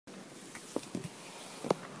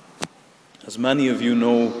As many of you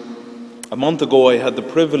know, a month ago I had the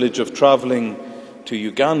privilege of travelling to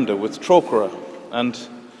Uganda with Trokera, and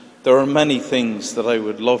there are many things that I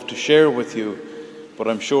would love to share with you, but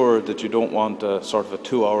I'm sure that you don't want a sort of a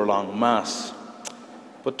 2-hour-long mass.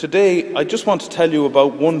 But today I just want to tell you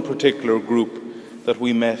about one particular group that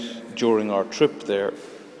we met during our trip there.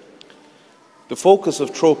 The focus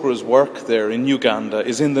of Trokera's work there in Uganda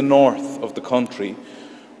is in the north of the country.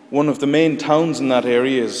 One of the main towns in that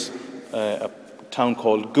area is a town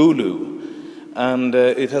called Gulu, and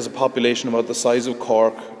it has a population about the size of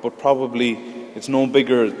Cork, but probably it's no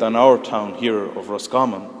bigger than our town here of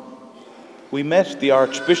Roscommon. We met the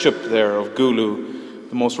Archbishop there of Gulu,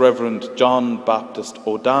 the Most Reverend John Baptist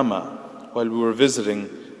Odama, while we were visiting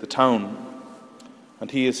the town.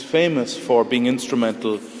 And he is famous for being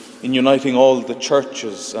instrumental in uniting all the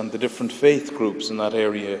churches and the different faith groups in that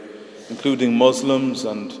area, including Muslims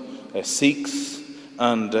and Sikhs,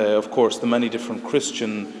 and of course the many different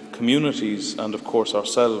Christian communities, and of course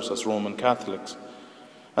ourselves as Roman Catholics.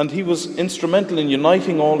 And he was instrumental in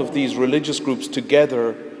uniting all of these religious groups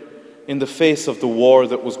together in the face of the war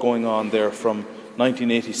that was going on there from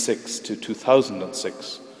 1986 to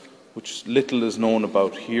 2006, which little is known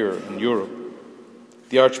about here in Europe.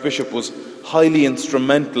 The Archbishop was highly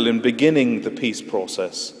instrumental in beginning the peace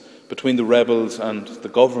process between the rebels and the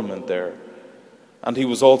government there. And he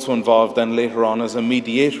was also involved then later on as a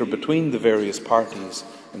mediator between the various parties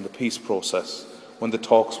in the peace process when the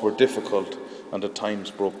talks were difficult and at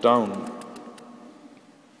times broke down.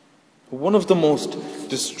 One of the most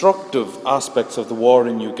destructive aspects of the war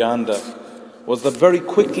in Uganda was that very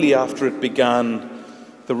quickly after it began,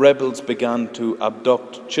 the rebels began to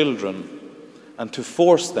abduct children and to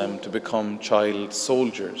force them to become child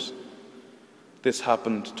soldiers. This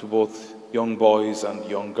happened to both young boys and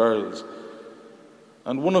young girls.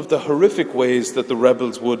 And one of the horrific ways that the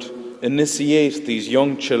rebels would initiate these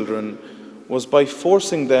young children was by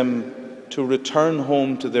forcing them to return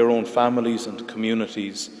home to their own families and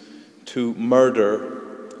communities, to murder,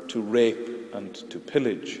 to rape, and to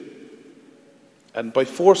pillage. And by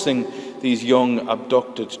forcing these young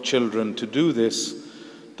abducted children to do this,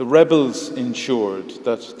 the rebels ensured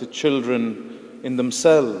that the children in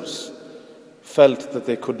themselves felt that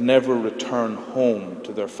they could never return home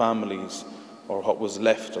to their families or what was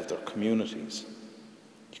left of their communities.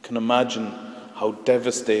 You can imagine how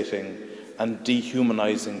devastating and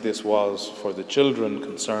dehumanizing this was for the children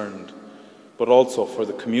concerned, but also for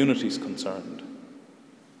the communities concerned.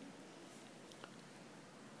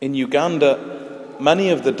 In Uganda,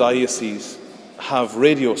 many of the dioceses have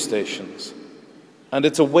radio stations, and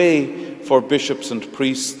it's a way for bishops and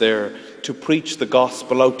priests there to preach the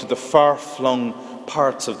gospel out to the far-flung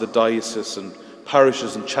parts of the diocese and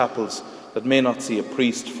parishes and chapels that may not see a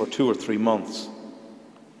priest for 2 or 3 months.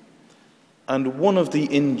 And one of the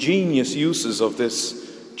ingenious uses of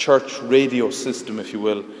this church radio system, if you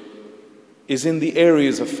will, is in the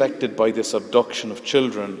areas affected by this abduction of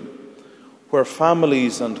children, where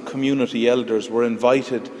families and community elders were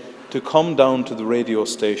invited to come down to the radio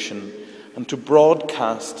station and to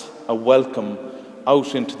broadcast a welcome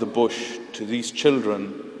out into the bush to these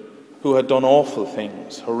children who had done awful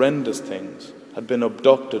things, horrendous things, had been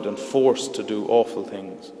abducted and forced to do awful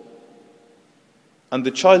things. And the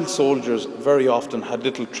child soldiers very often had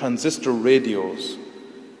little transistor radios,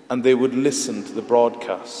 and they would listen to the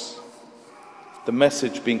broadcasts. The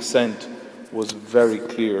message being sent was very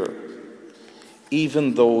clear.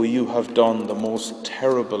 Even though you have done the most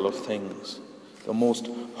terrible of things, the most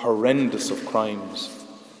horrendous of crimes,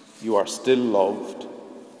 you are still loved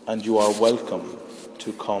and you are welcome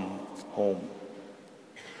to come home.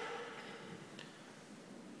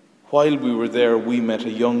 While we were there, we met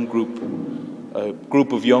a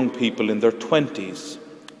group of young people in their 20s,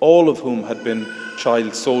 all of whom had been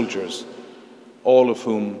child soldiers, all of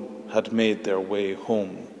whom had made their way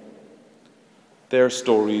home. Their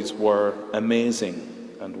stories were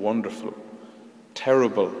amazing and wonderful,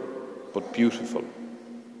 terrible but beautiful.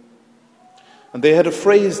 And they had a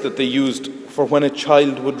phrase that they used for when a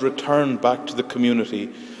child would return back to the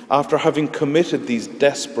community after having committed these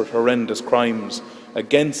desperate, horrendous crimes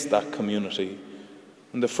against that community.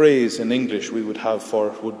 And the phrase in English we would have for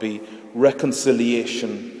it would be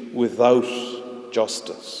reconciliation without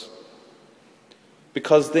justice.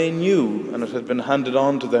 Because they knew, and it had been handed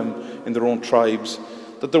on to them in their own tribes,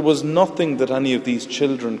 that there was nothing that any of these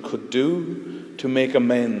children could do to make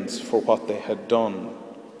amends for what they had done.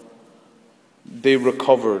 They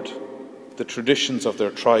recovered the traditions of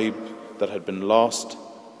their tribe that had been lost,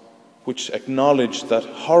 which acknowledged that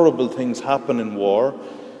horrible things happen in war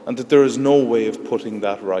and that there is no way of putting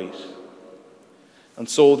that right. And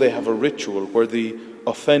so they have a ritual where the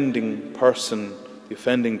offending person, the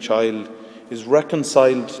offending child, is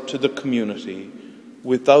reconciled to the community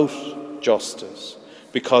without justice,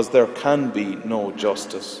 because there can be no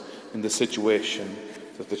justice in the situation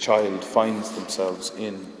that the child finds themselves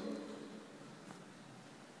in.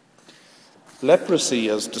 Leprosy,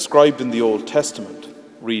 as described in the Old Testament,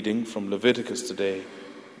 reading from Leviticus today,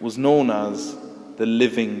 was known as the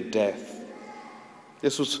living death.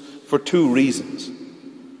 This was for two reasons.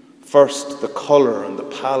 First, the colour and the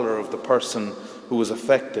pallor of the person who was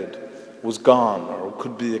affected was gone, or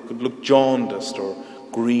it could look jaundiced or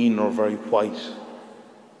green or very white.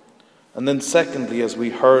 And then secondly, as we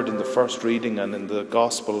heard in the first reading and in the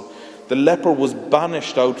Gospel, the leper was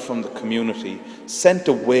banished out from the community, sent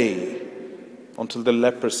away until the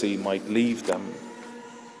leprosy might leave them.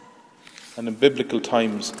 And in biblical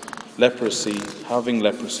times, having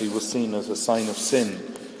leprosy was seen as a sign of sin,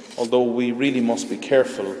 although we really must be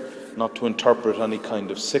careful not to interpret any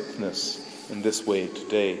kind of sickness in this way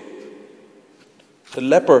today. The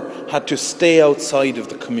leper had to stay outside of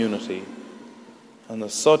the community, and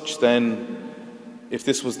as such then, if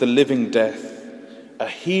this was the living death, a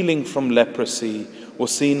healing from leprosy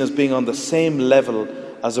was seen as being on the same level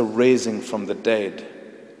as a raising from the dead.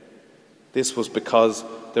 This was because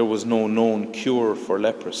there was no known cure for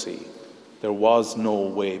leprosy. There was no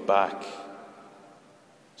way back.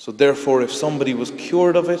 So therefore, if somebody was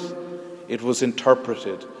cured of it, it was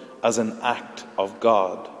interpreted as an act of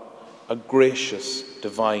God, a gracious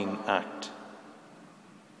divine act.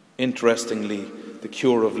 Interestingly, the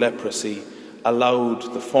cure of leprosy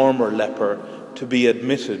allowed the former leper to be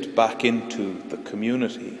admitted back into the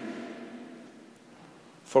community.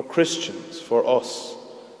 For Christians, for us,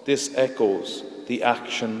 this echoes the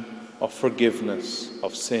action of forgiveness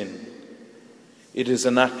of sin. It is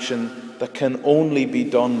an action that can only be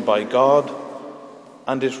done by God,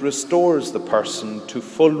 and it restores the person to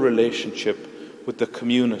full relationship with the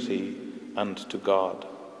community and to God.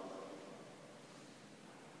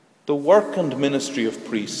 The work and ministry of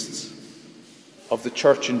priests, of the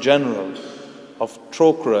church in general, of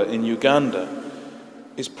Trokra in Uganda,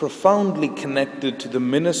 is profoundly connected to the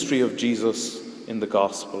ministry of Jesus in the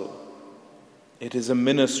gospel. It is a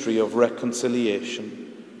ministry of reconciliation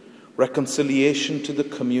to the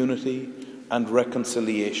community and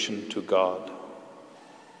reconciliation to God.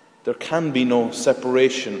 There can be no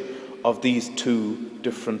separation of these two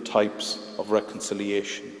different types of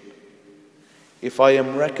reconciliation. If I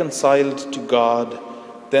am reconciled to God,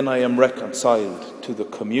 then I am reconciled to the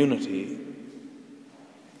community.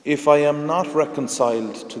 If I am not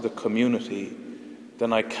reconciled to the community,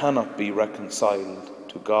 then I cannot be reconciled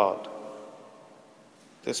to God.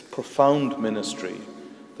 This profound ministry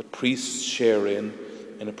that priests share in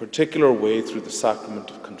a particular way through the sacrament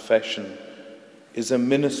of confession, is a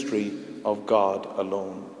ministry of God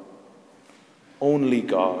alone. Only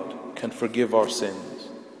God can forgive our sins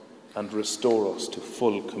and restore us to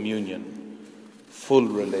full communion, full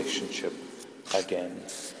relationship again.